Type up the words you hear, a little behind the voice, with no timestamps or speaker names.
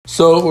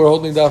So we're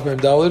holding Daf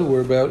Mem Daled.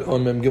 We're about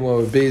on Mem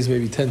Gimel Beis,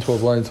 maybe 10,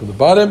 12 lines from the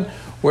bottom.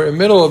 We're in the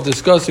middle of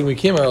discussing. We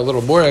came out a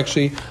little more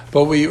actually,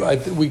 but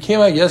we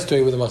came out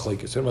yesterday with the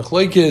machlekes. So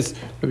machlekes,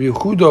 Rabbi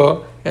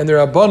Yehuda and the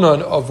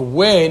Rabbanon of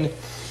when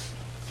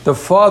the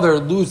father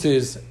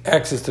loses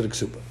access to the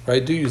kesubah.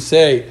 Right? Do you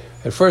say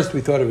at first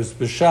we thought it was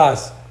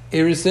b'shas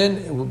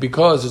erisin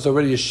because it's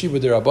already a shibud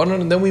the Rabbanon,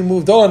 and then we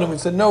moved on and we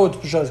said no, it's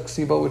b'shas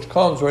kesubah, which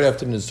comes right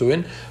after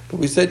nisuin. But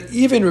we said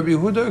even Rabbi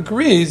Yehuda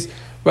agrees.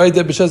 Right,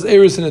 that b'shas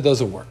erisin it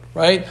doesn't work,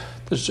 right?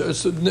 But the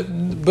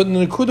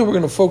nekuda we're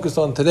going to focus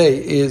on today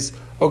is,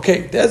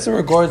 okay, that's in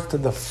regards to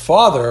the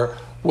father.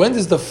 When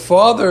does the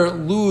father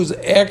lose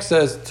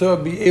access to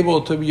be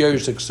able to be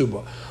Yerush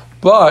Kesubah?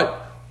 But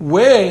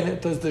when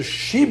does the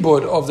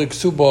shibud of the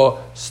Kesubah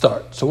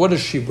start? So what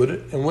is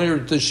shibud? And where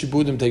does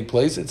shibudim take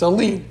place? It's a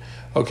lien.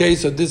 Okay,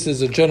 so this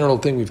is a general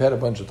thing we've had a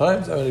bunch of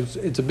times. I mean,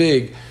 it's a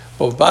big,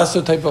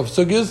 basa type of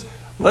sugyas.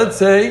 Let's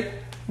say,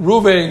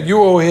 Reuven,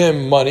 you owe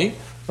him money.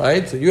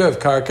 Right, so you have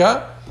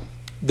karka,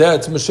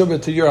 that's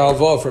meshubah to your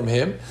halva from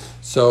him.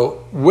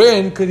 So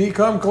when could he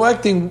come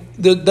collecting?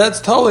 That's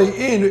totally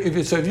in.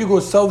 If you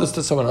go sell this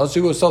to someone else,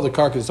 you go sell the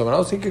karka to someone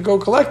else, he could go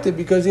collect it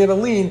because he had a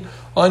lien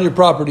on your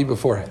property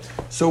beforehand.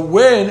 So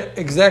when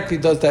exactly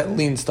does that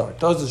lien start?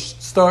 Does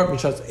it start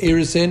mishas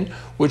erisin,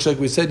 which, like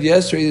we said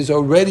yesterday, is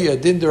already a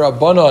din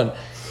derabanan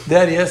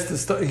that he has to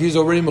start? He's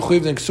already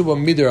mechuyev in kesubah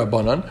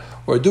midirabanan,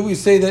 or do we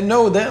say that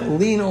no, that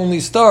lien only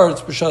starts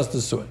b'shas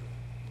nesuin?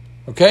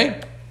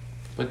 Okay.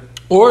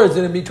 Or is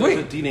it in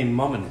between?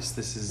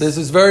 This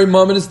is very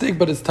momentous,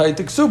 but it's tied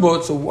to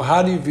kesubah. So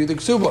how do you view the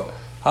kesubah?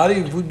 How do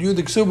you view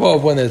the kesubah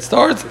of when it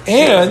starts?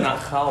 And it's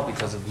not chal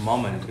because of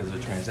moment, because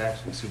of a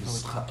transaction. Kesubah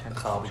is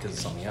chal because of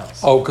something else.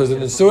 Oh, because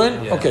of the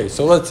nisuin? Yeah. Okay,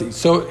 so let's see.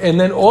 So and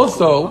then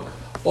also,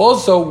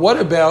 what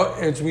about,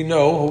 as we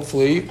know,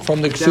 hopefully,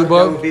 from the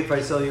kesubah? That would be if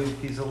I sell you a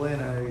piece of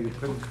land or you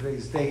put in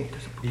today's date,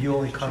 you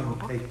only come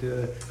and take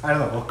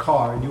a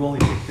car, and you only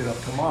picked it up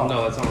tomorrow.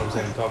 No, that's not what I'm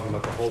saying. I'm talking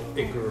about the whole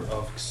ikr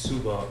of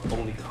kesubah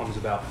only comes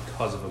about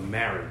because of a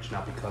marriage,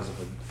 not because of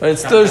a... But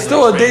there's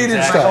still a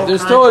dated stuff.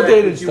 There's still a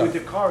dated stuff. The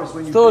car is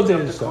when you still a pick up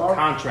dated the stuff. car.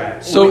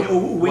 Contract. So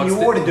when you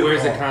ordered the car.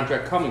 Where's the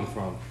contract coming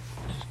from?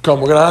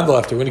 Come, we're going to handle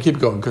after. We're going to keep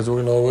going because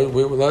we're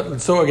going to...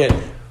 So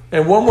again,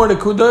 and one more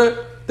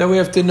nekuda that we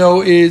have to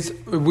know is,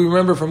 we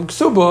remember from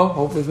kesubah,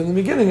 hopefully from the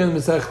beginning of the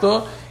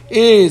Masechta,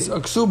 is a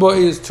kesubah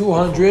is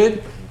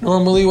 200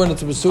 normally when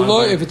it's a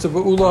basula. If it's a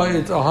ba'ula,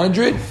 it's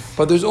 100.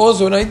 But there's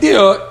also an idea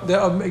that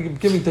of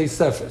giving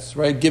teisefes,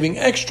 right? Giving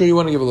extra, you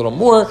want to give a little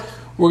more.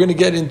 We're going to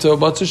get into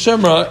Matzah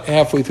Shemra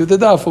halfway through the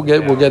daf. We'll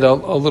get a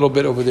little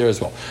bit over there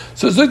as well.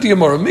 So it's like the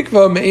Gemara,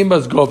 mikvah me'im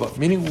bas gova,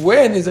 meaning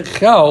when is a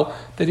chal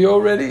that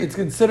it's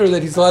considered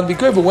that he's allowed to be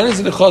careful. When is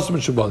it a chasm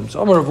shabalim?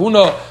 So Amar Rav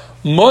Huna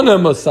mona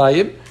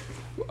masayib.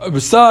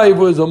 Masayib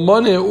was a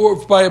money or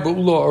by a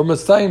ba'ula, or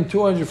masayim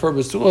 200 for a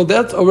basula.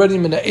 That's already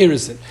mina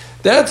erisin.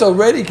 That's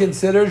already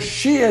considered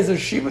she has a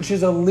shibud.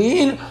 She's a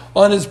lien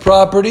on his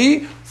property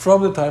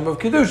from the time of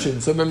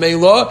kedushin. So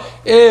memela,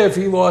 if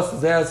he lost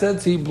his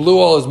assets, he blew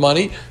all his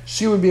money,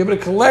 she would be able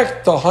to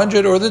collect the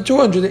 100 or the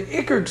 200, the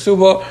ikr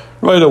kesubah,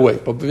 right away.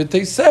 But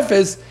b'vitei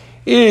sefes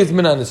is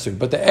minanasun.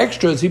 But the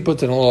extras, he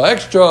puts in a little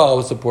extra.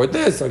 I'll support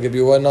this. I'll give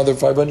you another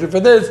 500 for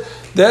this.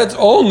 That's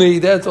only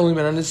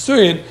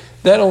minanasun.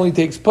 That only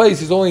takes place.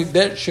 She only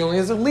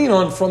has a lien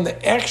on from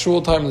the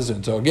actual time of the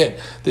sin. So again,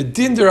 the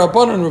din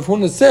derabanan Rav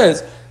Huna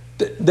says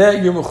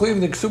that you're mechuyev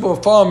the kesubah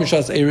of fa'am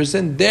mishas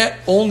erisin. That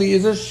only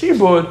is a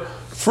shibud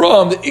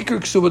from the ikr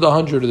kesubah, the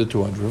 100 or the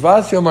 200. Rav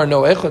Asi Amar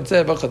no echad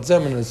zeh v'echad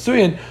zeh min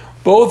nisuin.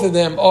 Both of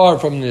them are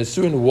from the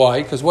nisuin.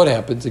 Why? Because what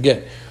happens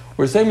again?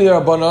 We're saying the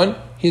derabanan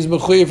he's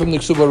mechuyev from the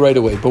kesubah right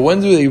away. But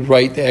when do they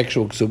write the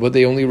actual kesubah?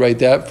 They only write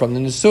that from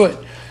the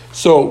nisuin.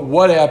 So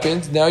what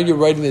happens? Now you're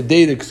writing the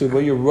date of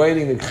kesubah. You're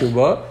writing the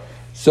kesubah.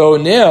 So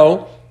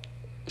now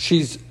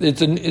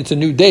it's a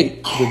new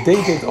date. The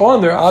date that's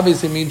on there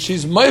obviously means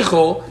she's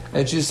Michael,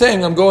 and she's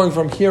saying I'm going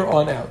from here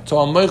on out. So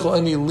on Michael,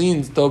 any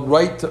liens the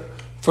right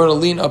for the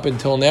lien up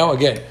until now.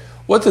 Again,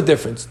 what's the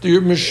difference? The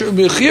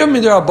Mechiyah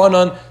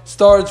Midrabanan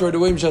starts right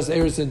away Mishas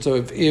Erisin. So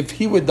if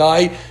he would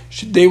die,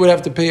 they would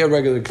have to pay a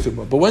regular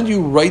kesubah. But when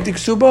you write the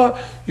kesubah,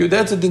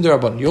 that's a din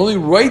derabanan. You only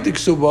write the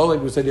kesubah,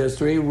 like we said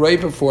yesterday,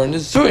 right before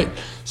nisuin.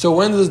 So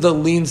when does the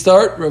lien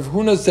start? Rav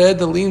Huna said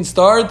the lien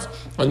starts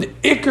on the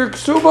ikr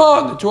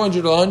kesubah, the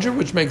 200 to 100,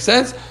 which makes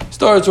sense.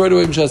 Starts right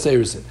away Mishas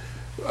Erisin.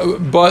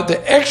 But the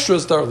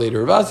extras start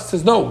later. Rav Asi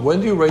says no. When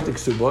do you write the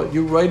kesubah?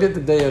 You write it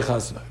the day of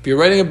chasana. If you're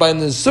writing it by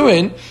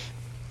nisuin.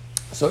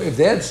 So if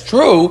that's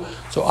true,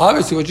 so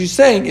obviously what she's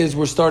saying is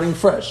we're starting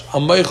fresh.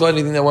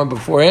 Anything that went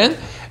beforehand,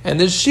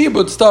 and the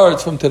shibud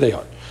starts from today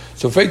on.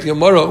 So did Rav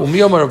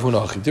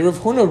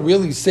Huna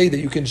really say that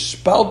you can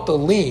spout the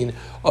lien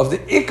of the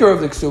ikr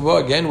of the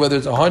kesubah, again, whether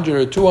it's 100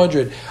 or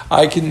 200,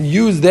 I can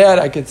use that,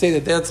 I can say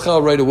that that's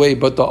chal right away,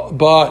 but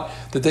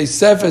The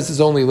Teisefes is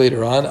only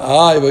later on.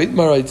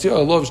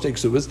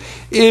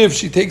 If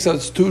she takes out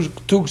two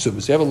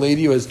kesubas, you have a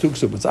lady who has two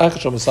kesubas.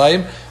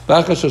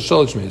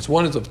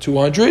 One is of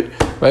 200,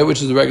 right,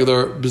 which is a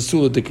regular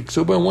besula dik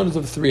kesubah, and one is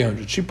of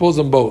 300. She pulls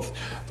them both.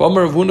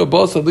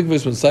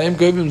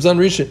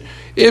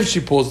 If she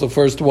pulls the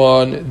first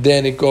one,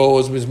 then it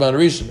goes mizman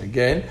rishon.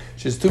 Again,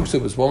 she has two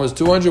kesubas. One was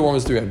 200, one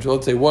was 300. So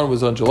let's say one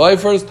was on July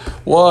 1st,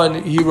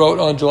 one he wrote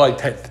on July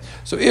 10th.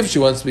 So if she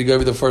wants to be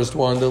over the first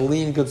one, the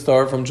lien could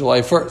start from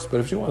July 1st.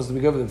 But if she wants to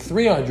be over the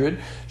 300,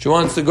 she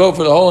wants to go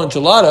for the whole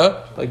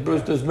enchilada, like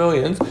Brewster's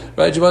Millions,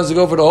 right? She wants to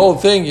go for the whole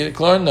thing.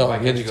 No. Why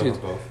can't you go for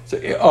both? So,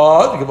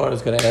 the Gemara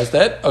is going to ask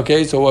that.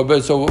 Okay, so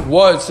the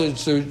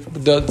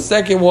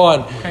second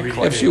one,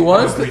 if she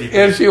wants,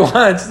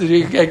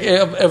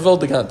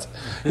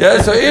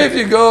 yeah. So if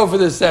you go for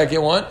the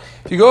second one,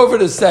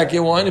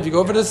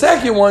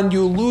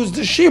 you lose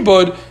the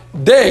shibud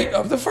date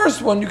of the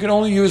first one. You can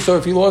only use, so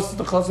if he lost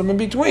the chasam in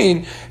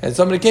between and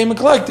somebody came and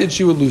collected,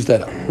 she would lose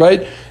that out,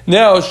 right?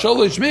 Now,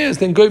 sholosh me'ez,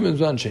 then goyim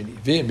zman sheni.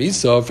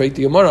 V'misa, fake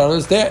the Gemara,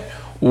 understand.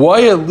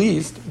 Why at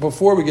least,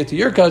 before we get to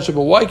your kasha,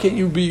 but why can't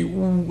you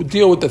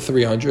deal with the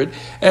 300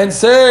 and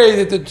say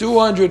that the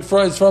 200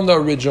 is from the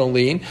original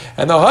lien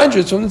and the 100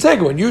 is from the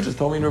second one? You just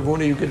told me in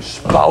Ravuna you can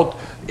spout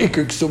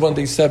ikr ksubah and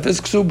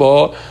teisefes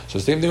ksubah. So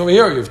same thing over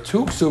here. You have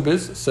two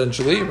ksubas,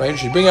 essentially, right? You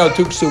should bring out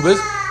two ksubas.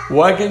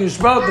 Why can't you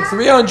spout the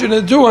 300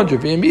 and the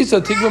 200?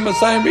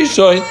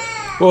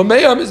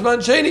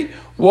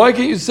 Why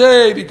can't you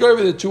say, because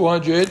over the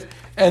 200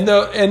 and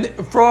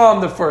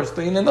from the first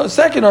lien, and the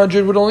second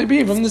 100 would only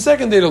be from the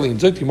second data lien.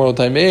 Zuk timor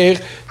taimech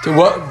to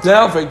what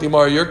now? Fake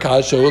timor your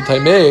kasha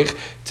taimech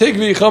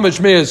tikvi chamesh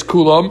meis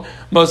kulam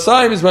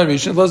masayim is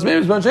manvishin plus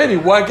meis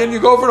mancheni. Why can't you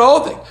go for the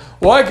whole thing?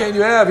 Why can't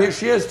you have here?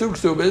 She has two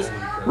ksubas,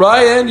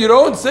 right? And you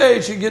don't say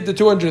she get the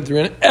 200 and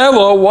 300.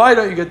 Ella, why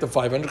don't you get the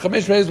 500?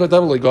 Chamesh meis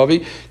matam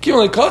legavi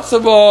kimle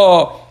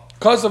katsava.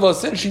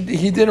 Since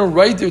he didn't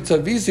write there,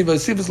 since he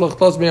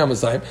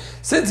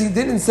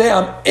didn't say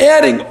I'm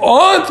adding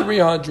on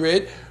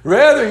 300,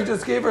 rather he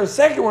just gave her a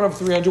second one of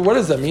 300. What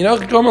does that mean?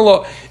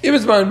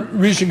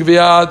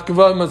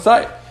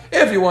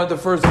 If you want the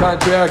first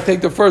contract,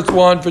 take the first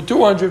one for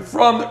 200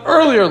 from the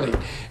earlier lien.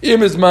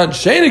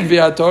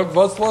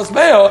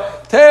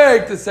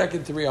 Take the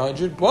second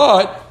 300,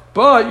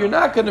 but you're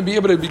not going to be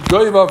able to be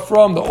goyva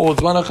from the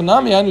old one.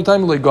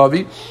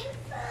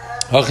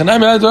 What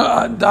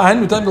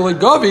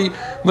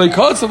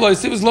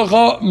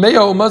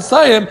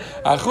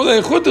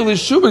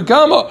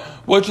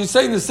she's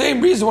saying the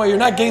same reason why you're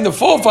not getting the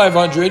full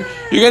 500,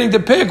 you're getting to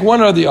pick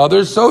one or the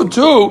other. So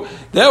too,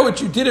 that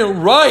what you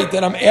didn't write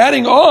that I'm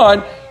adding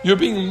on, you're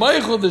being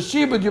meichel the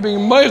shibud, you're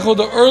being meichel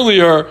the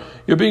earlier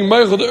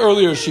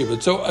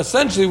shibud. So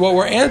essentially, what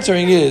we're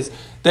answering is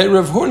that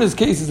Rav Hurna's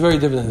case is very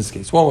different than this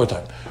case. One more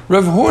time.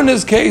 Rav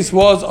Hurna's case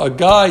was a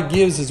guy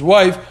gives his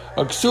wife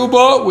a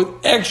kesubah with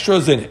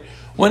extras in it.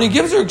 When he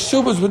gives her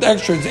kesubahs with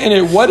extras in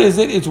it, what is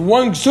it? It's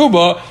one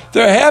kesubah.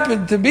 There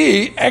happen to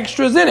be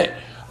extras in it.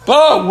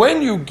 But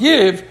when you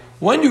give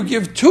two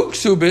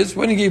kesubahs,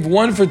 when he gave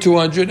one for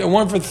 200 and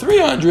one for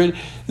 300,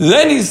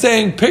 then he's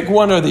saying pick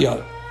one or the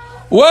other.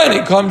 When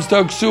it comes to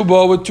a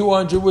kesubah with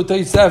 200 with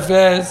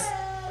teisefes,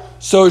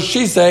 so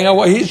she's saying,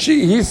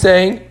 he's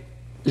saying,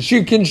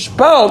 she can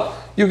spout.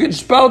 You can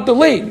spout the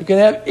lien. You can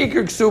have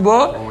ikr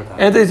kesubah,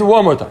 and they say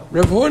one more time.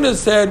 Rav Hurna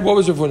said, what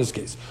was Rav Hurna's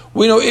case?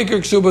 We know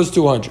ikr kesubah is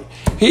 200.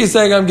 He's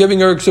saying, I'm giving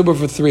her a kesubah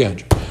for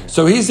 300.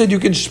 So he said, you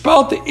can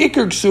spout the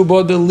ikr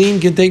kesubah. The lien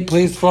can take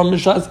place from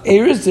Mishas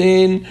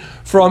Erisin,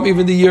 from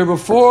even the year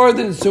before.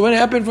 So what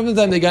happened from the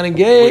time they got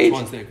engaged?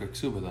 Which one's the ikr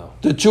kesubah though?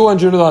 The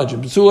 200 or the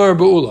 100. Besula or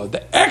beula.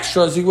 The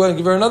extras, you want to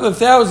give her another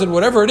 1,000,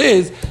 whatever it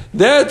is,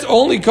 that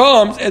only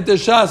comes at the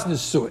Shas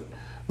Nesuin.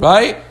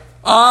 Right?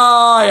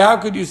 How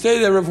could you say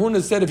that? Rav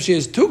Hurna said if she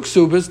has two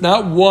kesubas,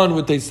 not one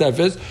with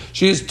teisefes,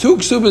 she has two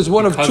kesubas,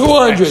 one of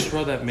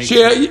 200.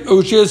 She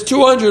has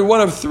 200, one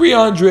of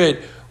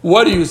 300.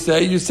 What do you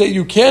say? You say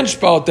you can't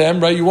spout them,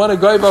 right? You want to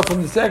go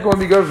from the second one,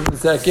 be go from the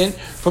second,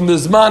 from the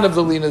zman of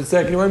the lien of the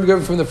second. You want to be go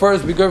from the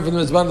first, be go from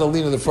the zman of the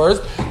lien of the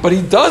first. But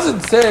he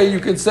doesn't say you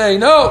can say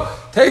no.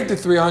 Take the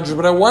 300,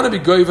 but I want to be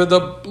goyva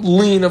the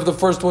lien of the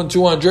first one,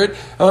 200,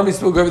 and let me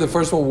still goyva the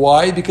first one.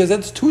 Why? Because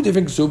that's two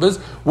different kesubas.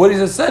 What he's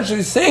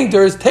essentially saying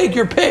there is take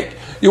your pick.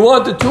 You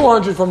want the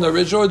 200 from the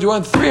original, or do you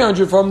want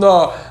 300 from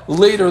the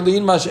later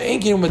lien? Masha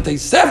Enkin with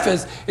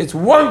teisefes, it's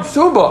one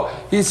kesubah.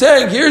 He's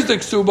saying, here's the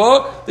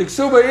kesubah. The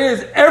kesubah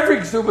is, every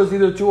kesubah is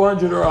either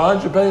 200 or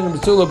 100, depending on the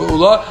besula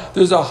be'ula.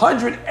 There's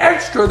 100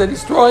 extra that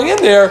he's throwing in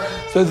there,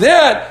 so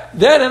that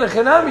in a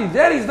chanami,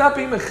 that he's not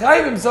being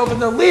mechayiv himself in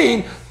the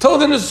lien till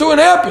the nesuin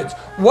happens.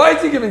 Why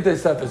is he giving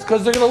teisefes?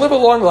 Because they're going to live a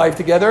long life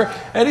together,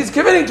 and he's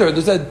committing to her.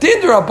 There's a din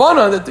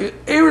d'rabbanan that the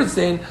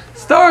Erisin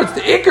starts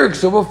the ikr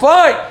kesubah,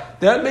 fine.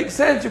 That makes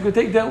sense. You could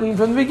take that lien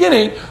from the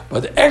beginning,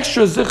 but the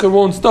extra zikr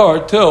won't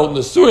start till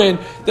nesuin.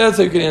 That's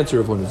how you can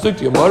answer it.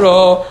 Basic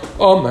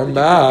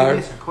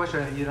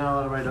question: you're not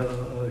allowed to write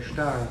a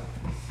shtar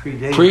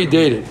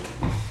predated.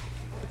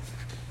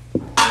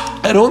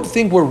 I don't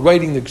think we're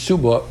writing the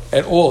kesubah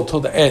at all till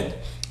the end.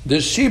 The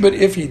shibud,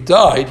 if he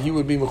died, he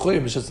would be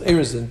mechoyev b'shas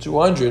eres in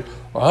 200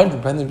 or 100,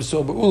 depending on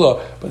b'sul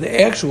ba'ula. But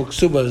the actual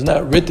kesubah is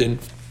not written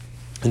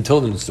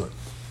until the Nisur.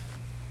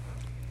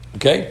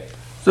 Okay?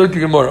 So the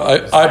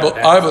Gemara,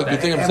 you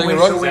think I'm saying it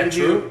right? Is that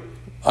true?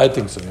 I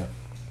think so. Yeah.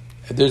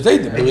 There's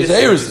Eidim. There's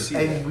eres.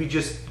 And we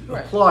just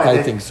apply.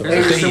 I think so.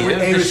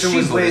 Erusin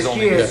was last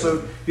year,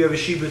 so you have a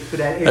shibud for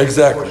that.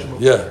 Exactly.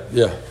 Yeah.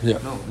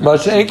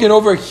 Mashenkin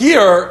over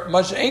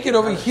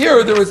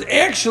here, there was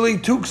actually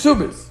two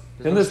kesubas.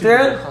 You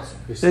understand?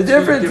 The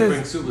difference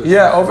is,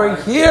 over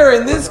here,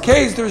 in this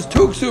case, there's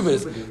two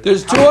kesubas.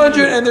 There's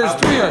 200 and there's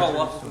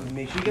 300.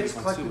 She gets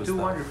collected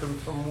 200 from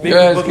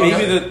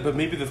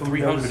maybe the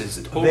 300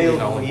 is totally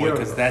null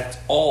because that's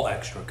all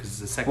extra because it's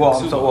the second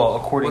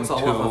according to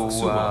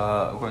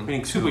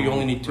Kesubah, you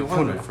only need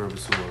 200 for a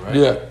Kesubah, right?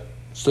 Yeah.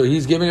 So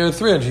he's giving her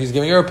 300. He's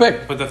giving her a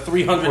pick. But the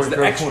 300 is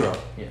the extra.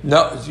 Yeah.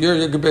 No,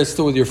 you're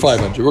still with your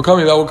 500. We'll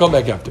come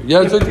back after.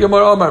 Yeah.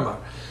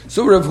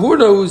 So Rav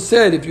Hurda, who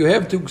said if you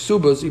have two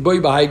kesubas,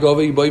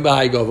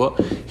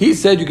 he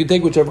said you can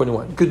take whichever one you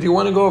want. Do you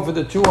want to go for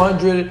the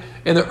 200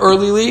 in the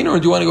early lean, or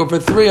do you want to go for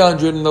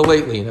 300 in the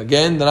late lean?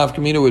 Again, the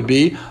nafkamina would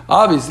be,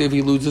 obviously, if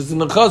he loses in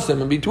the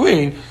chasim in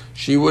between,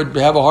 she would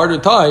have a harder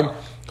time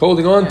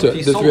holding on to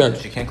the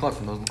 300. She can't collect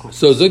from those.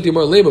 So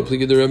Ziktimar Leba,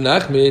 please the Rav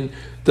Nachman.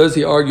 Does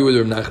he argue with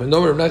Rav Nachman?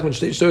 No, Rav Nachman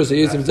shtar says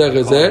yes.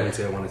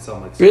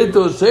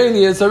 Bittul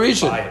sheni is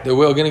harishin.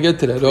 We're going to get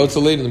to that.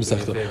 Also later in the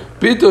Masechta.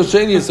 Bittul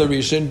sheni is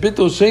harishin.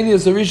 Bittul sheni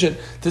is harishin.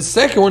 The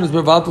second one is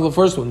mevatel the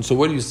first one. So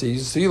what do you say? You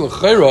see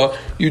l'chayra.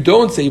 You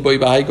don't say boy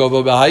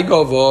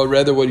b'haygava.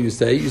 Rather, what do you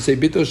say? You say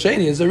bittul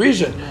sheni is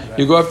harishin.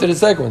 You go after the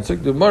second one. So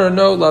the Gemara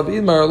no lav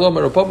idmar lo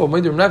mar papa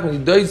meidim Rav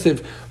Nachman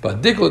yidaisiv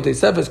badiklo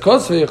teisefes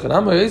kosvei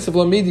chanama yisef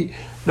lamidi.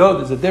 No,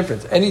 there's a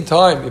difference.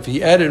 Anytime, if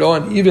he added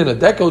on even a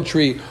deco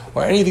tree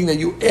or anything that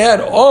you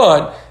add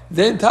on,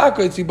 then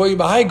taka it's yiboyi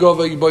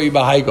b'haygova.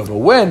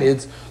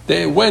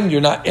 When you're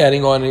not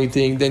adding on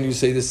anything, then you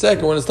say the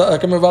second one is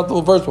taka mevatel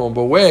the first one.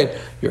 But when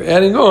you're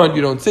adding on,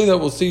 you don't say that.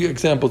 We'll see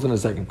examples in a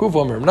second. Kufa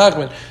Rav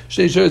Nachman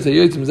shtei shores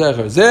hayotzim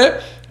zecher zeh.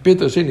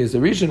 Pito sheni is a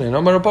rishon and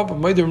Amar Papa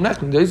meidim Rav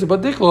Nachman deisa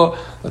badiklo.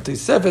 Let's say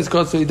sefes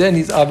kosvei. Then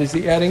he's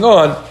obviously adding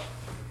on.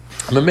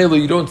 Mamela,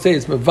 you don't say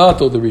it's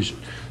mevatel the rishon.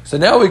 So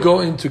now we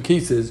go into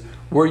cases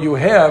where you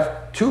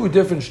have two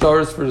different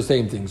shtars for the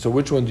same thing. So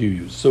which one do you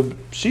use? So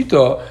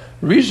Shita,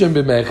 Rishon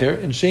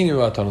b'mecher, and Sheni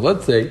b'matana.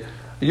 Let's say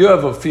you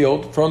have a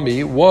field from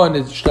me. One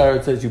is shtar,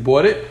 it says you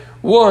bought it.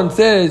 One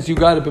says you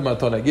got it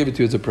b'matana. I gave it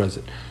to you as a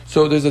present.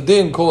 So there's a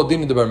din called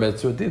din of the bar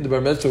mitzvah. Din of the bar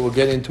mitzvah we'll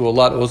get into a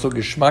lot. Also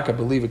Geshmak, I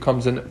believe it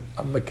comes in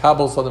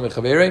Makabel Sadam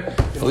Mechavere.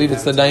 I believe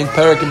it's the 9th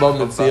parak in Bava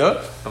Metzia.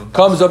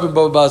 Comes up in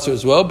Bava Basra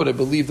as well, but I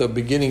believe the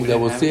beginning that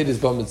we'll see it is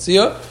Bava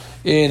Metzia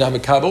in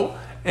Hamakabel.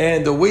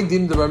 And the way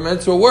din the bar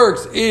mitzvah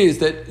works is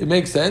that it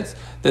makes sense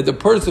that the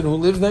person who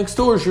lives next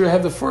door should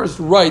have the first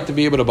right to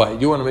be able to buy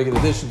it. You want to make an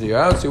addition to your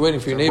house, you're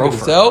waiting for your neighbor to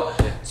sell.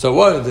 Yeah. So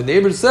what? If the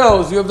neighbor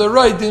sells, you have the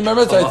right. Din bar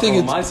mitzvah. I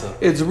think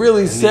it's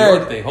really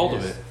said. They hold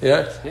of it.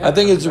 Yeah, I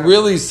think it's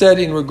really said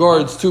in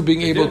regards to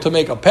being able to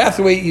make a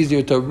pathway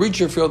easier to reach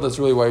your field. That's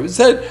really why it was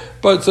said.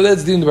 But so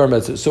that's din the bar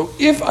mitzvah. So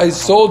if I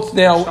sold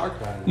now,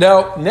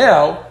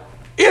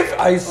 if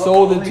I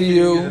sold it to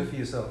you.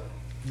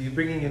 You're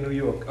bringing in New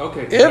York.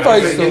 Okay. If I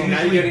sold,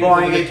 now you're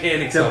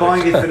getting into the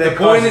mechanics of it. For their the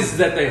point is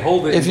that they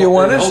hold it. If you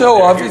want to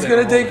show off, he's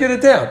going to take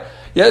it down.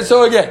 Yeah.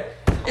 So again,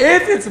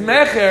 if it's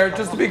mecher,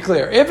 just to be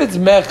clear, if it's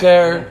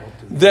mecher,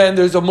 then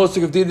there's a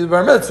musik of din in the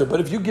bar mitzvah.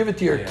 But if you give it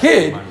to your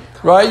kid,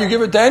 right? You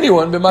give it to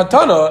anyone,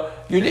 b'matana,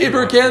 your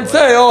neighbor can't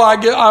say, "Oh,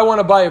 I want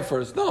to buy it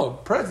first." No,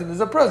 present is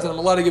a present. I'm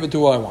allowed to give it to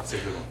who I want.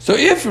 So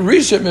if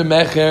rishit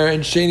mecher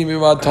and sheni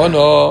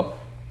b'matana,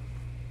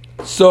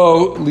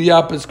 so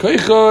liyap is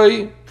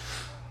koichoy.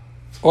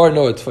 Or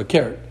no, it's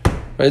fakir.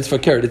 Right? It's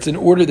fakir. It's in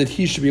order that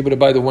he should be able to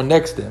buy the one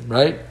next to him,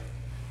 right?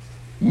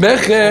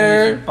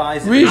 Mecher,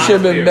 Rishon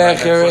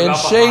b'mecher, and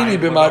Sheni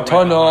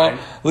b'matana,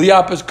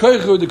 liyapas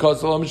koichu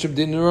d'kosel amishim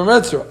din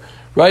d'marmetzra.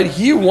 Right?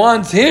 He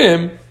wants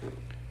him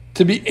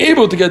to be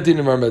able to get din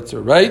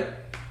d'marmetzra, right?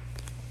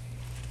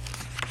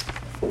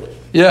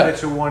 Yeah.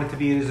 He wanted to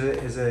be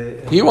as a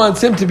he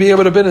wants him to be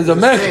able to be as a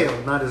mecher.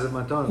 Sale, not as a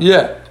matana.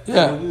 Yeah.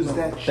 We'll use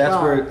that's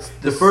where it's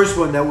the first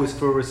one that was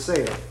for a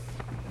sale.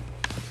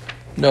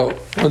 No,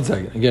 one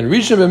second. Again,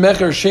 Rishon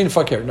b'mecher shein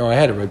fakir. No, I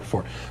had it right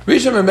before.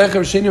 Rishon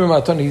b'mecher shein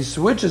b'matana. He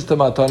switches to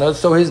matana,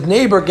 so his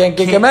neighbor can't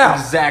kick him out.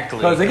 Exactly.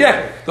 Because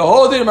again, the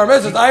whole thing of my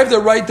message, I have the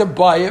right to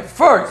buy it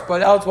first,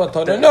 but out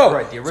matana, no.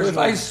 Right, so if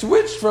I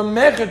switch from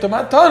mecher to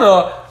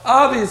matana,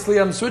 obviously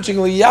I'm switching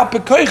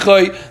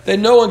liyapekoichoi,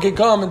 then no one can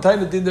come and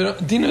time the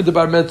din of the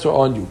bar mitzvah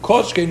on you.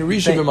 Koshkein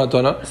Rishon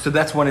b'matana. So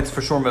that's when it's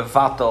for sure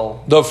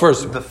mevatel. The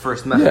first one. The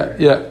first mecher.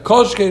 Yeah.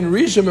 Koshkein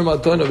Rishon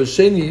b'matana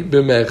v'sheni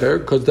b'mecher,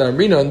 because the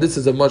Amrina, and this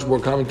is a much more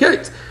common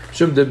case.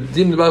 Why?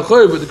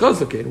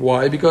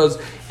 Because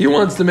he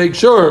wants to make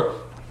sure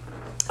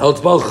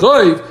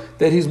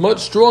that he's much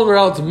stronger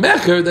out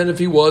mecher than if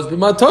he was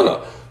b'matana.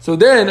 So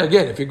then,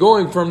 again, if you're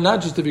going from,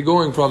 not just if you're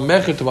going from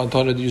mecher to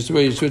matana,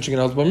 you're switching it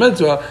out to bar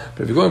mitzvah,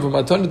 but if you're going from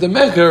matana to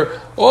mecher,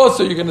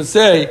 also you're going to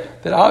say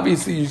that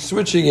obviously you're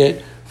switching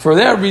it for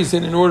that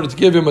reason in order to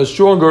give him a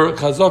stronger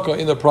chazaka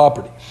in the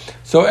property.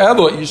 So,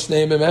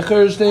 Yishneim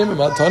mecher, Yishneim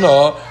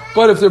matana,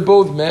 but if they're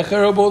both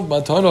mecher or both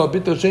matana,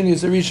 bittul sheni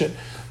is a rishon.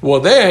 Well,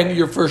 then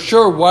you're for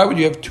sure. Why would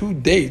you have two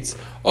dates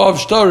of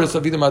shtaris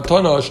of either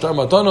matana or shtar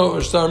matana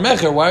or shtar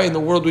mecher? Why in the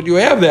world would you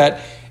have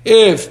that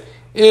if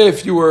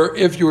you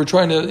were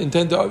trying to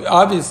intend to?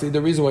 Obviously,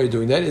 the reason why you're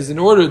doing that is in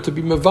order to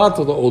be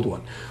mevatel the old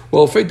one.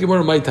 Well, faith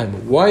Gemara my time.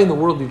 But why in the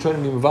world are you trying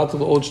to be mevatel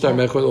the old shtar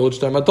mecher or the old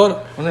shtar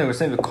matana? Well, we're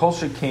saying the kol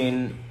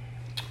shekain.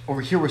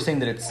 Over here, we're saying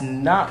that it's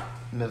not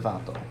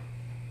mevatel.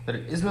 That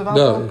it is mevatel?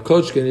 No,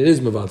 Kochkin, it is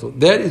mevatel.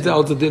 That is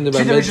also din the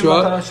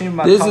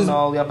Metra. This is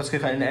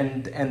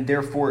and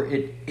therefore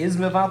it is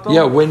mevatel.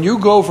 Yeah, when you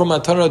go from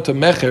matana to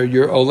mecher,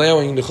 you're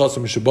allowing the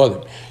chasam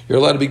shabadim. You're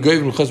allowed to be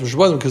given chasam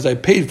shabadim because I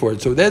paid for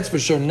it. So that's for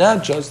sure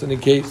not just in the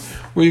case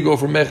where you go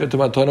from mecher to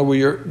matana, where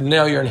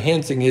you're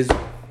enhancing his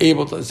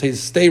able to say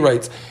stay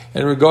rights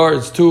in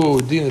regards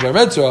to din bar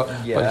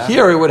mitzvah. Yeah. But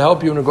here it would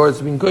help you in regards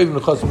to being given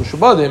chasam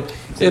shabadim.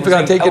 So if I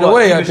got taken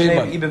away, I pay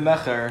money.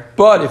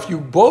 But if you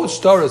both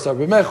shtaris are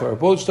b'mecher or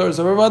both shtaris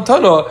are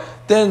b'matana,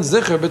 then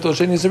zicher bittul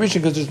sheni is a rishon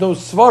because there's no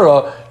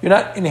svara. You're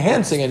not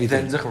enhancing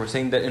anything. Then zicher, we're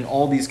saying that in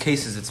all these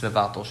cases it's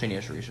mevatel sheni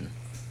is a rishon.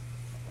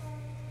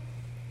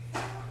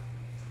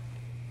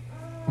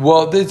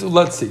 Well,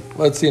 let's see.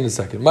 Let's see in a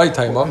second. My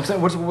time up.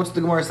 What's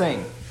the Gemara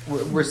saying?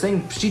 We're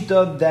saying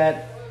pshita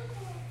that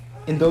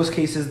in those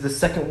cases the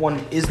second one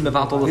is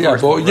mevatel the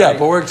first one. Yeah,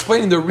 but we're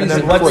explaining the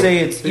reason. And then let's say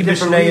it's either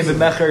shnei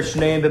b'mecher,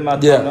 shnei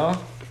b'matana.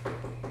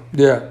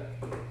 Yeah.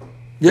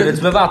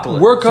 It's mevatel.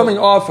 We're coming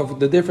off of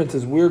the difference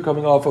is we're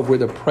coming off of where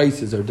the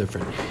prices are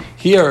different.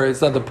 Here, it's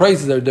not the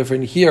prices are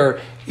different.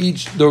 Here,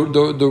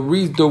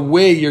 the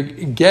way you're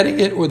getting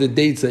it or the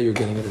dates that you're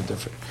getting it are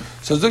different.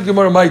 So Zuk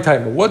Gemara my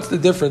time. What's the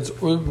difference?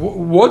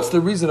 What's the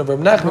reason of Rav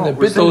Nachman and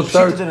Bittul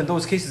starts? In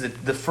those cases,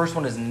 the first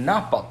one is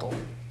not batal.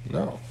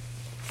 No,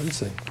 I'm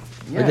saying.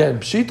 Yeah. Again,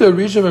 Pshita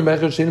Rishon and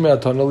Mecher Sheni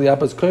Me'atana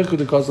Liapas Koichu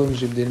the Kosel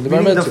Mishibdin.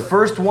 Meaning the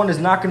first one is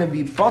not going to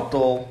be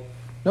batal.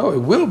 No, it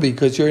will be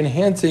because you're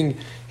enhancing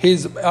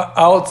his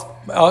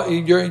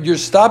you're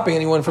stopping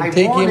anyone from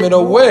taking it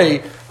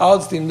away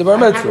out din the bar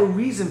mitzvah. I have a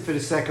reason for the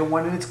second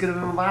one, and it's going to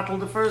be mevatel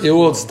the first. It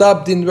will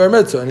stop din the bar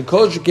mitzvah and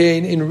kol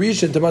shekain in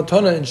rishon to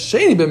matana and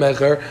sheni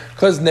b'mecher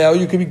because now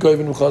you can be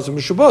goyim v'chasim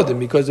v'shubadim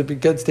because if it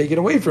gets taken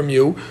away from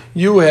you,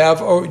 you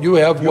have what you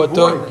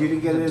didn't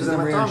get it as a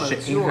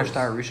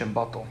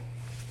matana.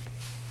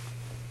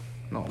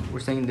 No, we're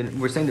saying that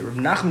Rav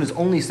Nachman is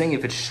only saying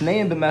if it's shnei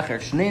and b'mecher,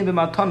 shnei and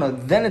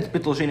b'matana, then it's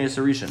bittul sheni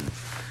esarishin.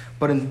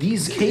 But in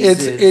these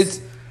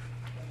cases,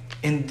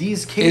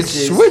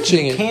 it's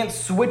switching. You can't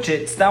switch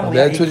it. Stop.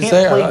 That's what he's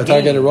saying. I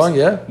get it wrong.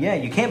 Yeah. Yeah,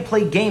 you can't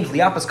play games.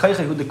 Liapas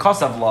kaicha who the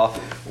kasav law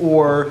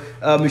or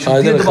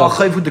mishum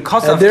who the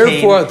kasav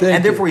came,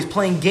 and therefore he's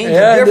playing games.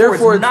 Yeah, and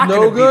therefore it's not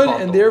no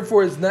good, and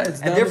therefore it's not.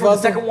 And therefore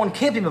the second one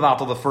can't be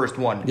mevatel the first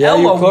one. Yeah,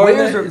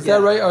 is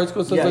that right? Are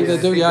supposed to like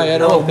that too?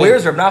 Yeah.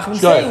 Where's Rav Nachman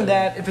saying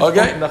that? If it's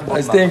okay, I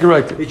stand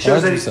corrected. It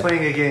shows that he's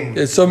playing a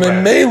game. So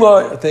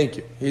Memela, thank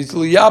you. He's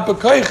liapa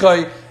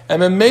kaicha.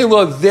 And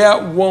Memela,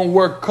 that won't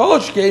work.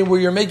 College game where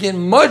you're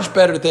making much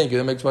better. Thank you.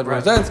 That makes much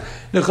more sense.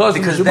 Because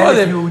then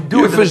if you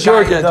do it, for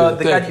sure can't do it.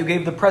 The guy you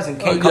gave the present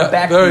can't come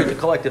back to you to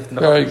collect if the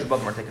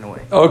Shabbatim are taken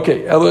away.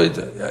 Okay.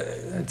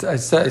 I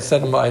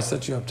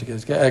set you up to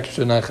get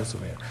extra nachas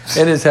over here.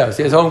 In his house.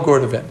 He has home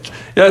court advantage.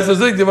 Yes,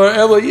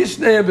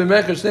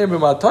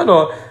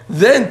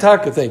 then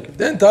taka, thank you.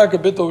 Then taka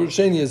bittul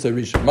sheni is a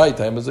rishon. My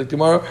time is like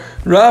tomorrow.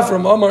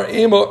 Rafram Amar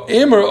Emer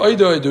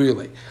Oido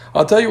Eduyele.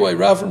 I'll tell you why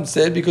Rafram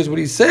said, because what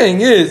he's saying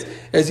is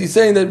he's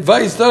saying that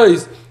vice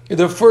does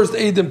the first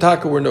Eidim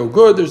Taka were no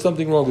good. There's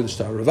something wrong with the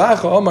shtar.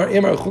 Ravacha Amar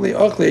Emer Chuli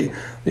Achle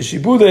the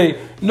shibude.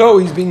 No,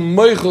 he's being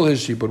meichel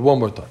his shibud. One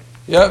more time.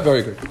 Yeah,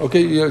 very good.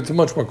 Okay, yeah, it's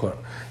much more clear.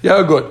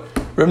 Yeah, good.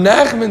 Rav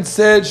Nachman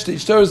said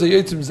shtar is a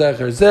yitzim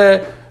zacher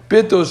zeh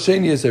bittul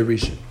sheni is a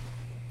rishon.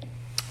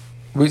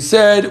 We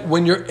said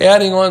when you're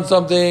adding on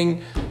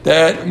something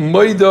that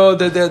moido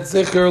that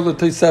zicher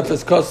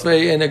l'toisefes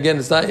kosvei, and again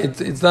it's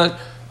not.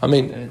 I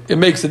mean, it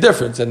makes a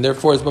difference, and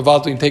therefore it's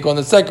mevatel. You take on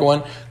the second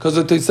one because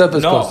the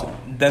toisefes kosvei.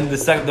 No, then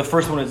the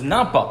first one is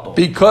not batal.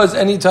 Because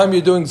anytime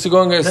you're doing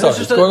segon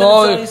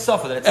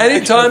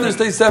anytime there's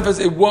toisefes,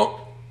 it won't.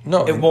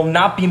 No, it will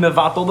not be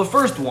mevatel the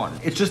first one.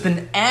 It's just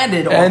an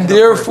added. And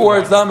therefore,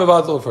 it's not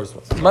mevatel the first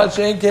one.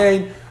 Mashen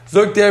kain.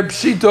 Look there,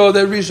 pshito,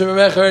 that rishon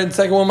b'mecher, and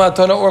second one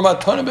matana or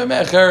matana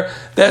b'mecher.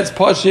 That's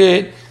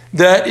pashit.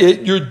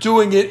 You're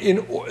doing it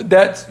in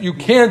that you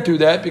can't do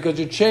that because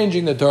you're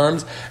changing the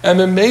terms. And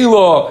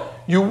memela,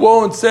 you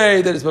won't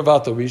say that it's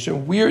mevatel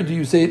rishon. Where do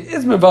you say it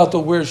is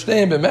mevatel? Where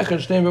shnei b'mecher,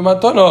 shnei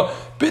b'matana,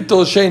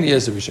 bittul sheni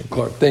is a rishon.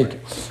 Clark, thank you.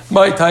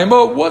 My time.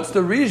 What's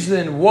the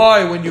reason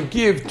why when you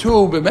give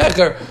two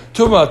b'mecher,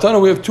 two b'matana,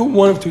 we have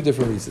one of two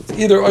different reasons.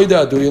 Either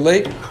oida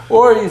aduyele,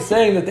 or he's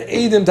saying that the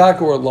eidim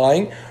taka were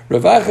lying.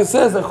 Rav Acha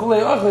says that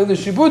chulei achle the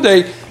shibud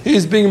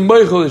is being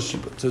meichel the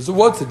shibud. So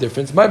what's the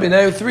difference? Might be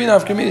now 3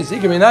 nafkaminis.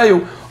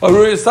 Ikaminayu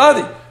aruya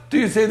sadi. Do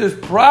you say there's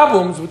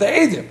problems with the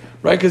edim?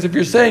 Right? Because if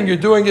you're saying you're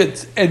doing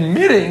it,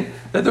 admitting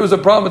that there was a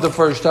problem with the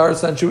first shtar,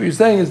 essentially what you're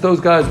saying is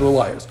those guys were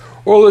liars.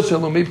 Or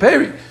l'shalumi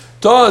peri.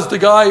 Does the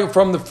guy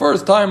from the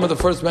first time of the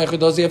first mechad,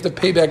 does he have to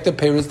pay back the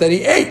payers that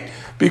he ate?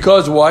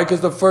 Because why?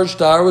 Because the first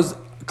shtar was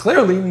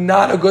clearly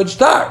not a good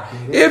shtar.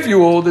 If you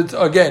hold it,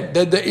 again,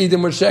 that the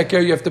edim was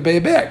sheker, you have to pay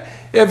it back.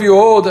 If you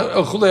hold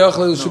a chulei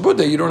achle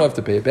shibude, you don't have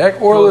to pay it back.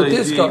 Or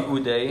l'tiska,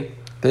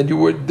 then you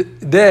would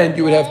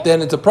have,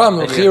 then it's a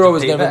problem. Chiro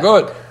is never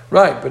good.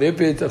 Right, but if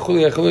it's a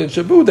chulei achle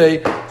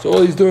shibude, so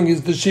all he's doing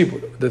is the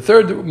shibud. The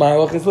third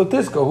malach is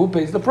l'tiska, who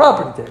pays the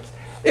property tax.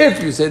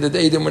 If you say that the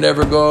edim were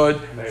never good,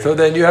 so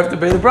then you have to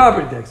pay the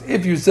property tax.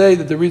 If you say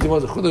that the reason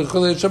was a chulei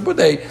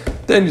shabude,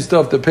 then you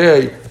still have to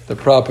pay the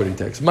property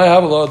tax. Might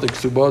have a lot of the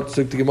kesubot.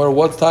 So to Gemara,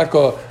 what's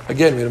taka?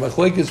 Again, we have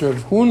machlekes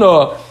Rav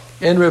Huna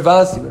and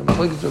Revasi. We have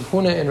machlekes Rav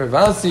Huna and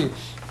Revasi.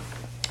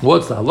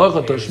 What's the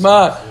halacha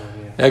Tashma?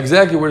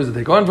 Exactly, where does it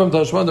take on from?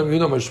 Tashma Dam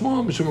Yehuda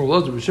Mashmuel Mishum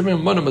Roz Mishum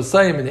Mana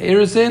Masayim and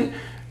Erisin.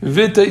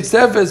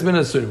 V'teisefes min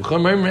asurim.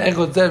 Chomerim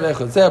echot zeh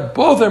v'echot zeh.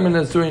 Both are min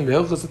asurim.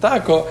 V'hilchos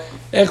atako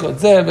echot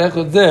zeh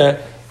v'echot zeh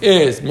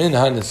is min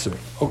hanasurim.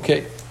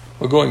 Okay,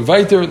 we're going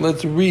weiter.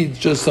 Let's read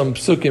just some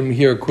psukim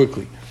here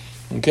quickly.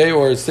 Okay,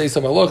 or say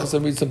some halachas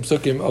and read some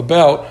psukim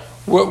about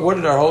what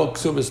did our whole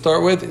kesubah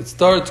start with? It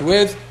starts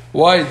with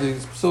why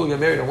did the psulim get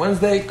married on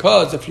Wednesday?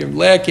 Because if you're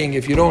lacking,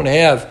 if you don't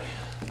have.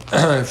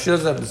 If she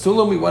doesn't have the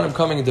sulam, we want him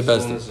coming into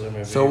Besdin.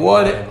 So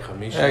what?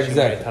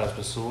 Exactly.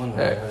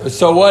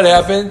 So what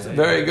happens?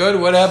 Very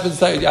good. What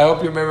happens? I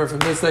hope you remember from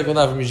this cycle,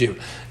 not from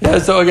Yeshiva. Yeah.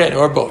 So again,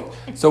 or both.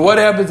 So what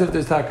happens if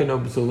there's taka no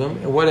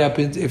basulim, and what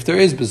happens if there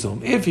is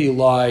basulim? If he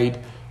lied,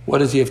 what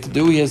does he have to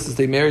do? He has to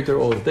stay married to her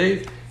all his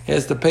days. He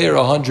has to pay her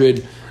 100.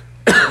 He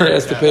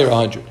has to pay her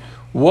 100.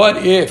 What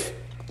if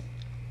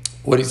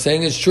what he's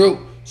saying is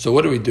true? So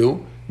what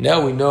do? Now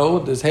we know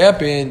this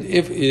happened.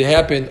 If it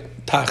happened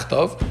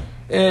tachtov.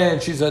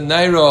 And she's a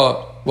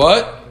naira,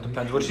 what?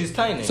 Depends what she's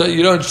tiny. So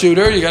you don't shoot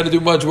her, you got to do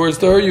much worse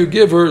to her, you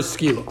give her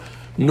skilo.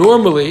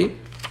 Normally,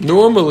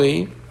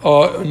 a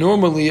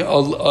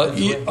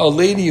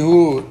lady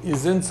who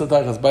is in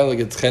Sadachas Baila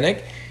gets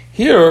chenek.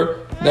 Here,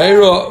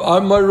 naira,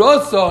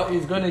 morasa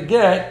is going to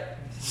get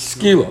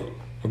skilo.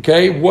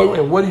 Okay?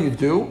 What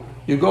do?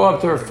 You go up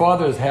to her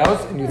father's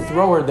house and you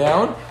throw her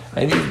down.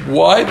 And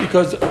why?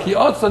 Because he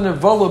also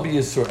nevala be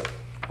yisur.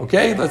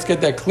 Okay, let's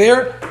get that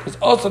clear. Because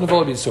also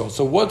nevala be yisur.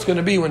 So what's going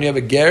to be when you have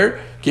a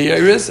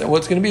geris, and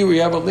what's going to be when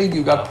you have a lady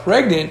who got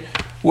pregnant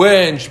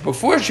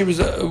before she was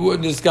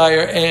this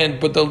guy,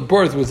 but the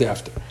birth was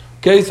after.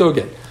 Okay, so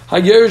again,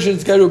 hagerish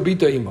is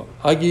garubita ima.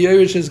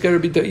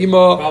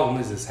 The problem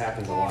is this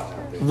happens a lot.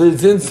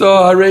 If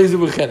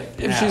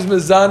she's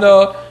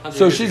mezana,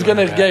 so she's going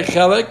to get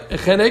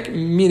chenek,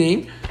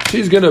 meaning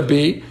she's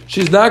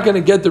not going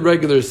to get the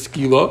regular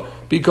skila,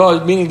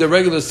 meaning the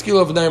regular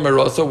skila of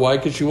morasa. Why?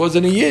 Because she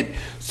wasn't a yid.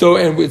 So,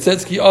 and it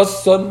says ki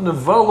asa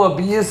nevala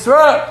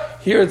b'Yisrael.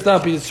 Here it's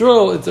not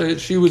b'Yisrael. It's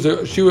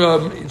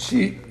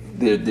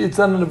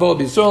not a nevala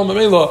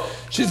b'Yisrael.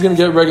 She's going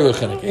to get regular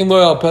chenek.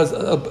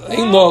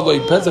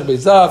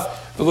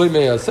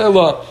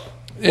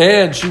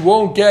 And she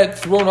won't get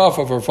thrown off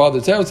of her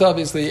father's house,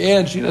 obviously,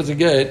 and she doesn't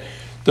get,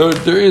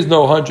 there is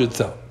no 100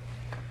 cell.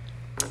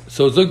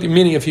 So it's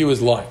meaning if he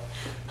was lying.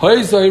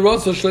 Let's say her Hira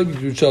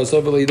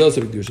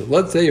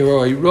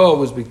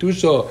was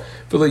Biktusha,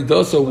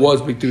 Vilidasa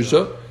was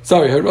Biktusha.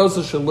 Sorry,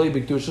 Hirasa Shalei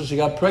Biktusha. She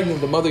got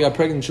pregnant, the mother got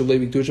pregnant Shalei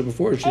Biktusha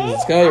before she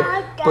was a Skyer,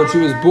 but she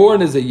was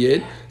born as a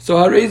Yid. So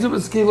Hareza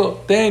was Skila,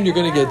 then you're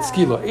going to get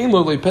Skila.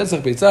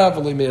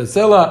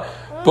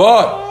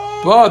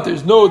 But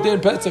there's no din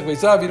Pesach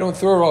Beisav, you don't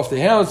throw her off the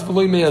house, and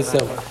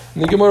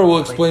the Gemara will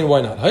explain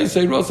why not. If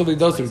it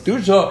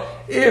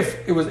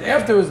was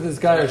afterwards this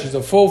guy, or she's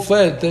a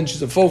full-fledged, then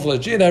she's a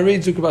full-fledged Jid, I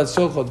read Zukabat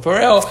Sochot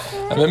Farel,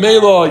 and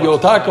Memela,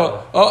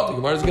 Yotaka, the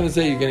Gemara is going to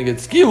say you're going to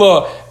get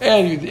Skila,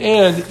 and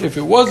if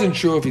it wasn't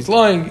true, if he's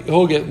lying,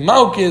 he'll get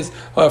Malkis,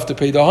 he'll have to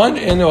pay the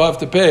 100, and he'll have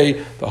to pay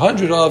the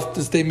 100 off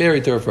to stay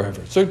married to her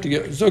forever.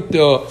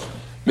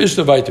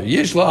 Mishnah Vayter.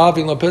 Yishla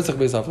Avin La Pesach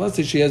Beisaf. Let's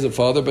say she has a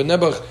father, but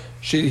Nebuch,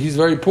 he's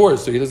very poor,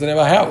 so he doesn't have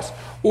a house.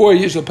 Or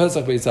Yishla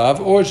Pesach Beisaf,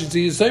 or she's a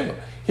Yisema.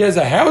 He has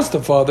a house to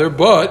father,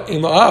 but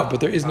in La'av, but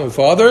there is no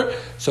father.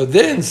 So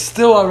then,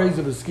 still I'll raise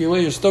the Beskila.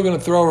 You're still going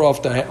to throw her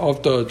off the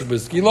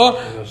Beskila,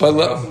 but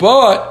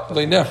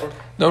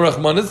no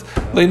Rachmanis.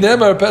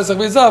 Leinemar Pesach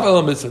Beisaf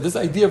Elam Mitzvah. This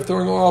idea of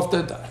throwing her off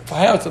the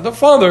house of the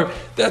father,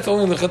 that's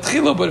only the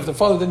Chatchila. But if the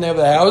father didn't have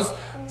the house,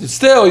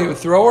 still you would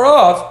throw her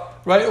off.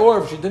 Right, or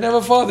if she didn't have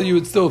a father, you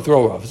would still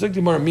throw her off. How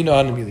do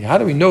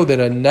we know that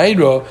a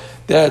naira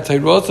that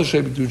tayrasa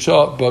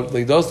shebidusha but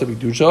leidasa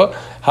bidusha?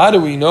 How do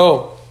we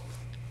know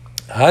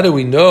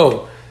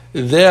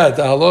that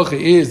the halacha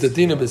is the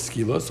dina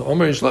beskila. So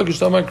Omer Yishlakish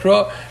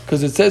Tamakra,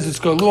 because it says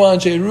uskalu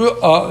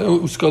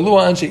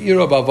anshe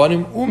ira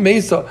bavanim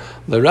umesa.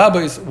 The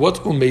rabbis, what's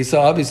umesa?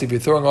 Obviously, if you're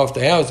throwing off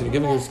the house and you're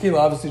giving her skila,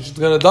 obviously she's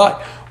going to die.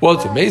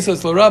 What's umesa?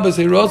 It's the rabbis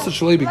rosa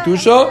shalei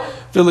bikdusha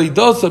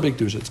v'leidosa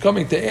bikdusha. It's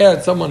coming to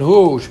add someone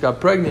who she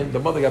got pregnant, the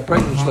mother got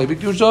pregnant shalei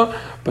bikdusha,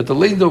 but the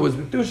leido was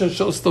bikdusha,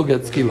 she'll still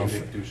get skila.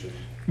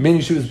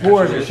 Meaning she was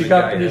born, and she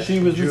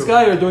was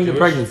misguided during the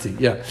pregnancy.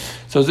 Yeah.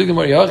 So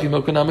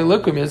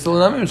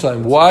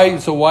why?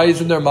 So why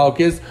isn't there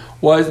malchus?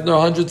 Why isn't there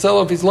 100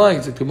 sell if he's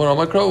lying?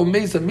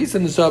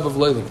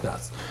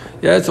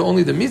 Yeah, so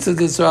only the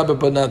mitzvah is rabbi,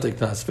 but not the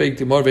knas. Fake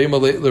timor ve'ima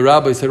the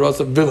rabbi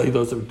serosa vili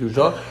dosa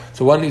b'tusha.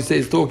 So when he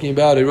says talking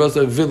about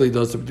erosa vili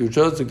dosa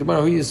b'tusha, so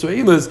tomorrow who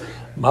Israelis,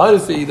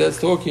 Malisi, that's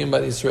talking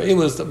about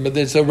Israelis, but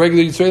there's a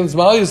regular Israelis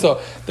Malisi,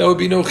 so that would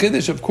be no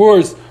chiddush, of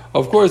course.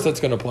 Of course, that's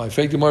going to apply.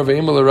 Fake Gemara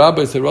ve'imel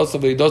rabbi serosa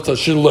v'idotza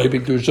shiloi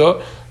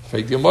b'kedusha.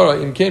 Fake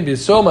Gemara in Ken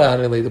b'yisrael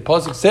ma'anelei. The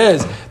pasuk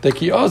says that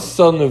ki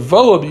asa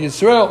nevala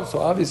b'Yisrael. So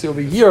obviously over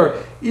here,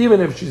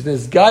 even if she's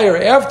nisgayer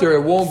after,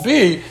 it won't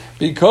be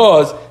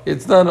because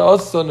it's not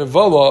asa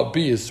nevala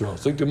b'Yisrael.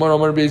 So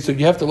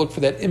you have to look for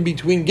that in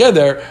between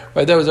gather.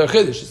 Right, that was our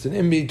chiddush. It's an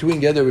in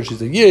between gather, which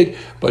is a yid,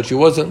 but she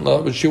wasn't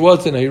a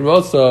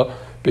hirasa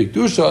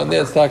b'kedusha, and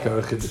that's taka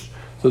our chiddush.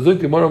 So now we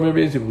get the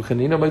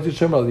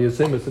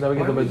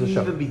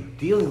even be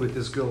dealing with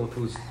this girl if it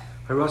was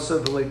harasa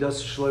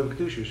v'leidas shloim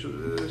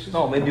kedusha?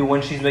 No, maybe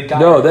when she's Megayer.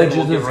 No, then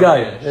she's this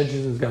guy. Then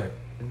she's this guy.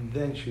 And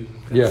then she's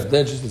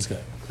then she's this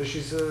guy. So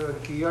she's a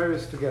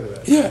giyaris together.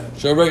 Right? Yeah,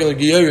 she's a regular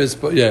giyaris,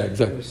 but yeah,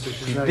 exactly. So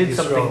She did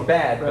something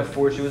bad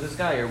before she was this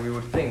guy, or we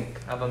would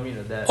think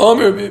Avamina that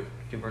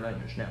give her 9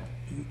 years now.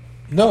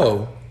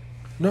 No.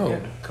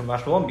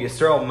 Kamash Malon be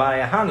Yisrael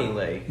Mayahani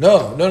lay.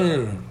 No.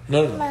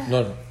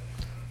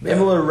 I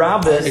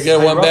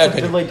get one back.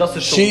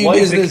 She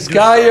is this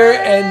guyer,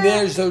 and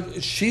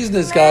she's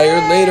this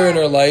guyer later in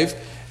her life,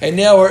 and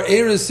now her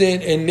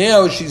erisin, and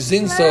now she's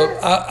zinsa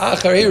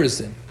achar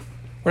erisin.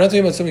 We're not talking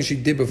about something she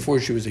did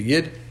before she was a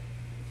yid.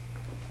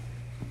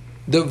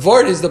 The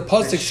vart is the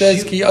pasuk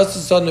says ki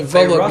asasan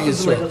nevala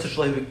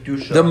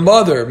b'Yisrael. The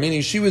mother,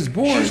 meaning she was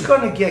born. She's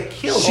going to get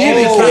killed. She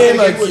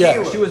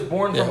was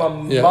born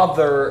from a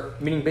mother,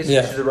 meaning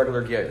basically she's a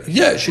regular gear.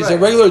 Yeah, she's a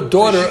regular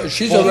daughter.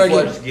 She's a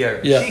regular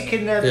gear. She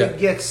can never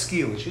get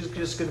skilled. She's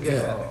just going to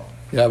get out.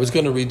 Yeah, I was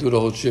going to redo the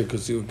whole shit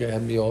because you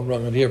had me all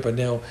wrong on here, but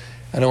now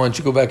I don't want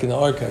you to go back in the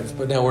archives.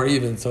 But now we're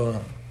even,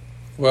 so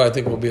I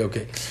think we'll be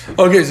okay.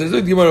 Okay, so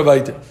Zuk Gemara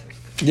Vaita.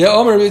 Yeah,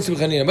 Omer Beitzim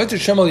Chanina. Matzah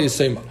Shemal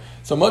Yisema.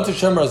 So Matzah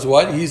Shemal is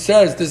what he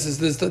says. This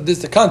is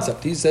the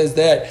concept. He says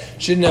that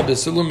she didn't have the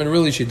Salum, and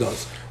really she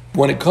does.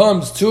 When it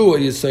comes to a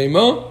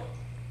Yisema,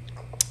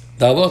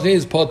 the halacha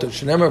is potter.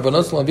 Shenemar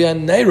v'nos l'avia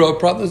neiro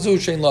prat lezu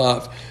shein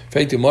la'av.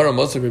 Fei tomorrow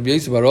most of Rabbi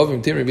Yisrael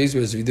barovim tim Rabbi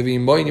Yisrael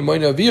v'davim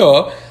moini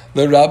avia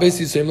the Rabbi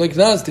Yisrael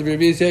leknas to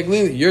Rabbi Yisrael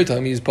glili. You're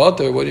telling me he's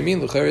potter. What do you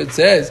mean? L'cher it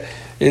says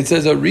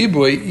a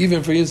riboy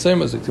even for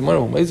Yisrael. So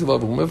tomorrow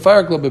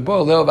mefarak lo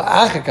bebol leo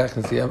v'achakach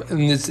nesiyam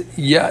in this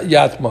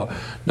yatma.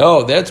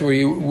 No, that's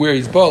where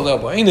he's bol leo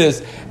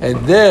b'ainis,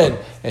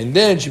 and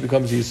then she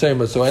becomes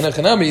Yisema. So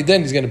Anachanami,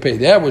 then he's going to pay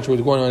that, which was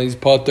going on his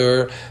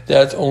potter.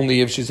 That's only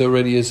if she's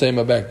already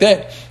Yisema back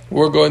then.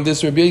 We're going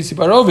this Rabbi Yisrael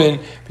Barovin,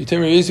 Rabbi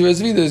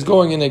Yisrael is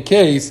going in a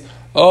case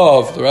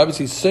of the Rabbi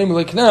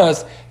Yisrael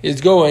Leknas is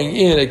going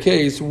in a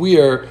case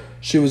where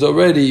she was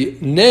already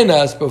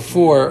nenas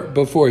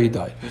before he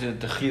died.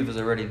 The chiv was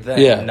already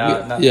there,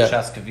 not the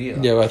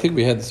shaskavia. Yeah, I think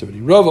we had this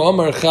already. Rava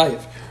Amar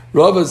Chayiv.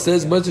 Rava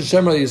says, "Much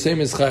Shemra Yisem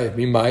is chayiv."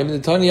 Mimayim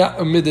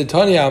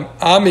midetanya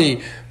ami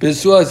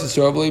besuas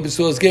Yisrael v'li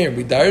besuas gerim.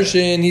 We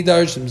darshan he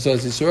darshan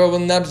besuas Yisrael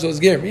v'li not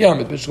besuas gerim.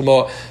 Yamid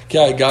b'shlomo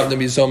kai gavna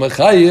b'yisoma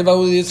chayiv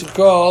avul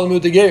Yisrael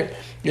mut gerim.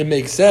 It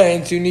makes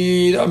sense. You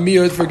need a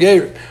mirror for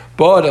gerim.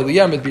 But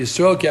aliyamid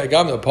b'Yisrael kai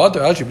gavna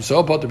potter hashi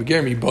b'Yisrael potter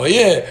b'gerim.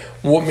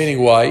 What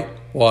meaning? Why?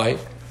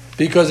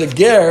 Because a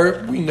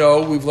ger, we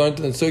know, we've learned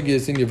in the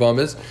Sugyas in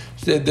Yavamis,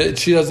 that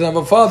she doesn't have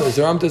a father.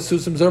 Zeram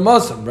tesusim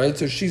zermasam, right?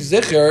 So she's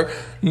zicher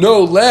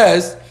no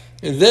less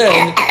than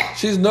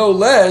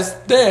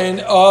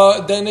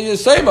a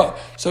Yisema.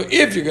 So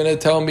if you're going to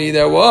tell me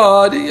that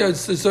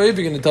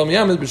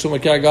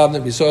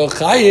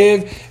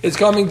it's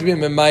coming to be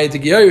Memaya to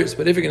Geris.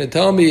 But if you're going to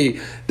tell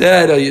me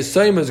that a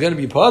Yisema is going to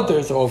be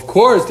Potter, so of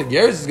course the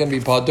Geris is going to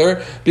be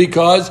Potter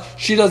because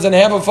she doesn't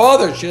have a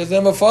father. She doesn't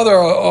have a father,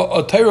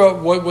 a Torah,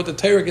 what the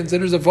Torah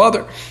considers a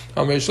father.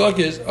 Amar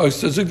Shlakish,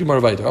 Suzukti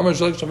Marvaita. Amar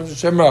Shlakish,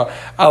 Shemra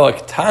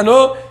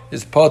Alaktano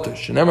is Potter.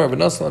 Shenemar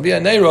Vanasal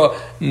Avia Naira,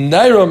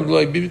 Nairam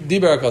like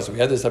Dibarakas. We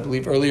had this, I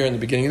believe, earlier in the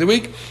beginning of the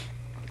week.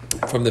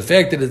 From the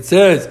fact that it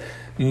says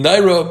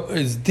naira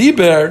is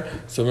diber,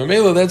 so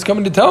Mamela, that's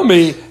coming to tell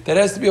me that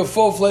has to be a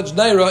full-fledged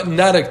naira,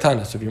 not a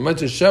ktana. So if you're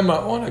much a shema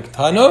on a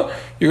ktana,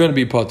 you're going to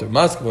be potter.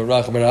 Mask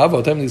barach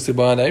barava temli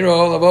sibah naira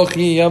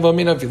lavochi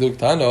yavamina filu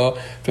ktana.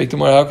 Fake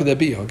tomorrow, how could that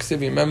be? If you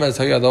remember, as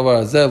hayad over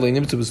azel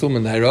inimtu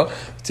beslum naira.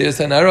 Tziyas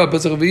naira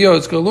pesach v'yo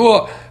it's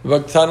galua.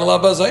 V'ktana la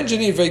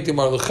bazayin fake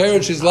tomorrow.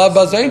 L'chayot she's la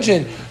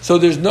bazayin. So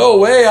there's no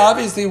way.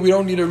 Obviously, we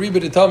don't need a reba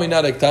to tell me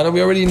not a ktana.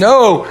 We already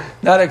know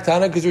not a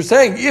ktana because we're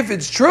saying if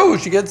it's true,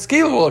 she gets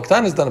skila. Well, a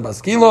ktana is done about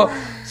skila.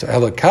 So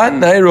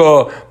elakan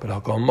naira, but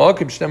hakol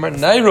makim shnemar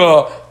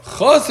naira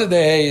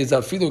chasadeh is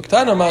afilu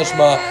ktana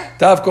mashma.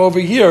 Tafka over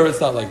here, it's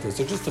not like this.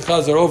 So just to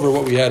chazer over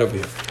what we had over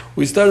here.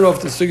 We started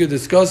off the sugya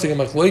discussing a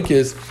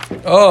machlokes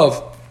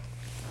of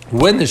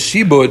when the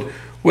shibud,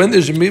 when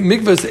there's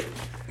mikvas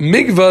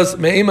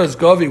me'imas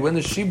gavi, when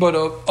the shibud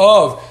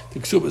of the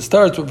kesubah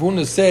starts. Rav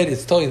Huna said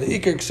it's telling the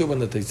ikar kesubah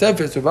and the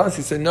teisefes. Rav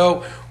Asi said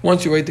no.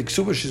 Once you write the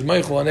kesubah, she's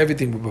meichel on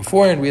everything. But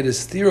beforehand, we had a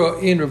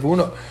stira in Rav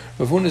Huna.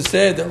 Rav Huna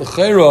said that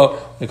l'chayra,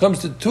 when it comes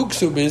to two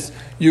kesubahs,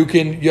 you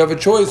have a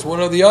choice,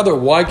 one or the other.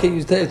 Why can't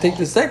you take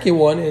the second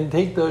one and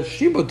take the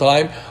shibud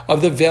time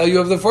of the value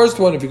of the first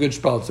one if you could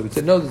spell? So we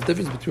said no. There's a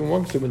difference between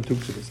one kesubah and two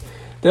kesubahs.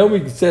 Then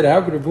we said,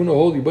 how could Rav Huna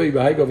hold Yibayi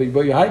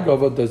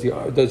Haigava?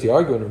 Does he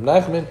argue on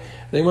Rav Nachman?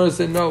 They want to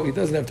say no, he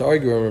doesn't have to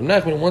argue on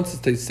Rav Nachman. Once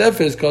it's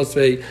Teisefes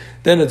Kosvei,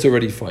 then it's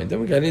already fine. Then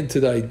we got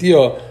into the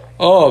idea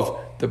of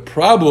the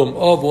problem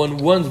of when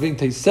one's being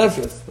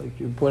Teisefes. Like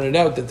you pointed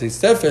out, that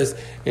Teisefes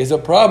is a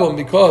problem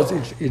because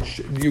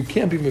you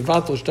can't be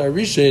mevatel shtar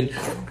rishon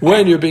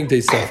when you're being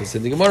Teisefes.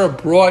 And the Gemara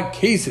brought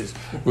cases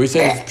where he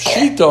says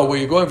pshita, where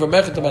you're going from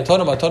mecher to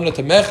matana, matana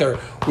to mecher,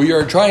 where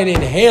you're trying to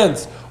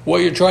enhance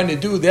what you're trying to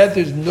do, that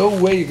there's no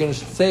way you're going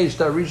to say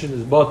shtar rishon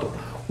is batel.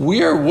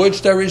 Where would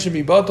shtar rishon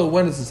be batel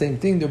when it's the same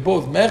thing? They're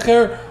both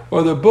mecher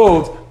or they're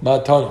both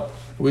matana.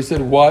 We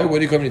said, why? What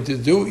are you coming to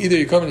do? Either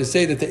you're coming to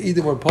say that the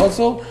Edom were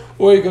puzzle,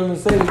 or you're going to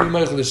say that you're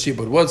Michael the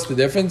shibud. What's the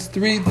difference?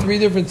 Three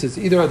differences.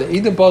 Either are the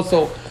Edom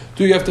puzzle,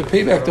 do you have to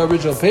pay back the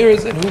original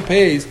payers, and who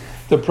pays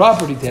the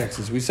property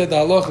taxes? We said the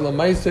halacha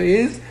l'maisa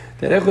is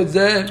that echad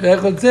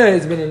zeh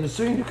has been a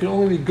nesuin, you can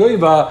only be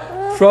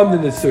goiva from the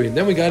nesuin.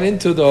 Then we got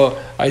into the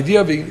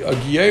idea of a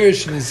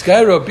giyerish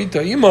nizkaira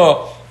bita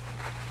ima.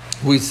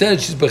 We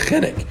said she's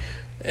bechenek,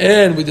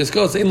 and we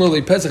discussed in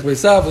loli pesach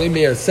beisav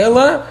le'meir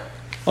sela.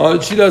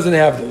 She doesn't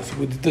have those.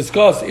 We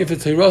discussed if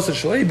it's hirasa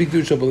shalei big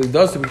dusha,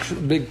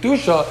 big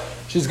dusha,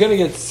 she's going to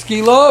get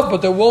skila,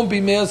 but there won't be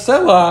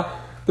me'asela.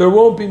 There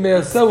won't be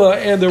me'asela,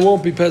 and there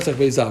won't be pesach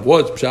beisav.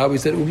 What's pshat? We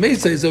said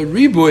umeisa is a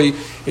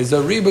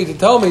ribui to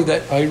tell me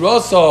that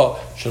hirasa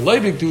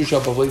shalei big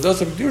dusha, big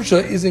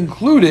dusha is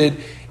included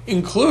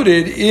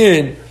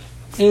in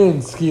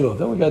skila.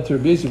 Then we got to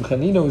Rabbi Yisrael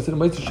Chanina. We said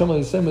umeisa shemal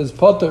yisem is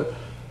potter.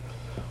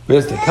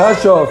 Where's the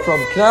kasha from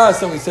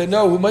Knas? And we said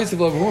no. Rava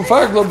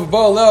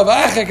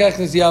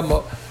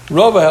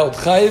held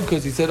chayiv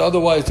because he said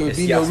otherwise there would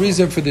be no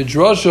reason for the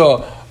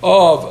drasha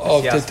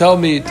of to tell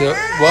me to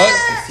what?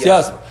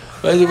 Yes.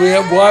 Why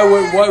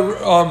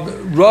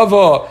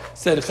Rava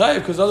said chayiv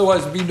because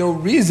otherwise there would be no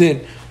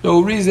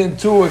reason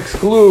to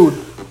exclude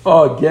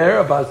ger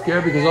about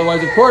ger because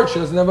otherwise of course she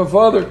doesn't have a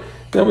father.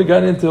 Then we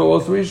got into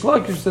also Rish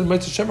Lakish said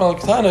Mitzvah Shem al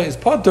Ktana is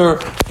Potter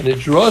and the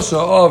drasha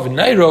of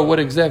Naira, what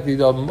exactly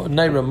the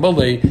Naira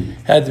Mulay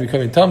had to be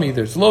coming. Tell me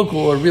either it's local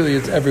or really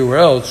it's everywhere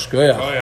else.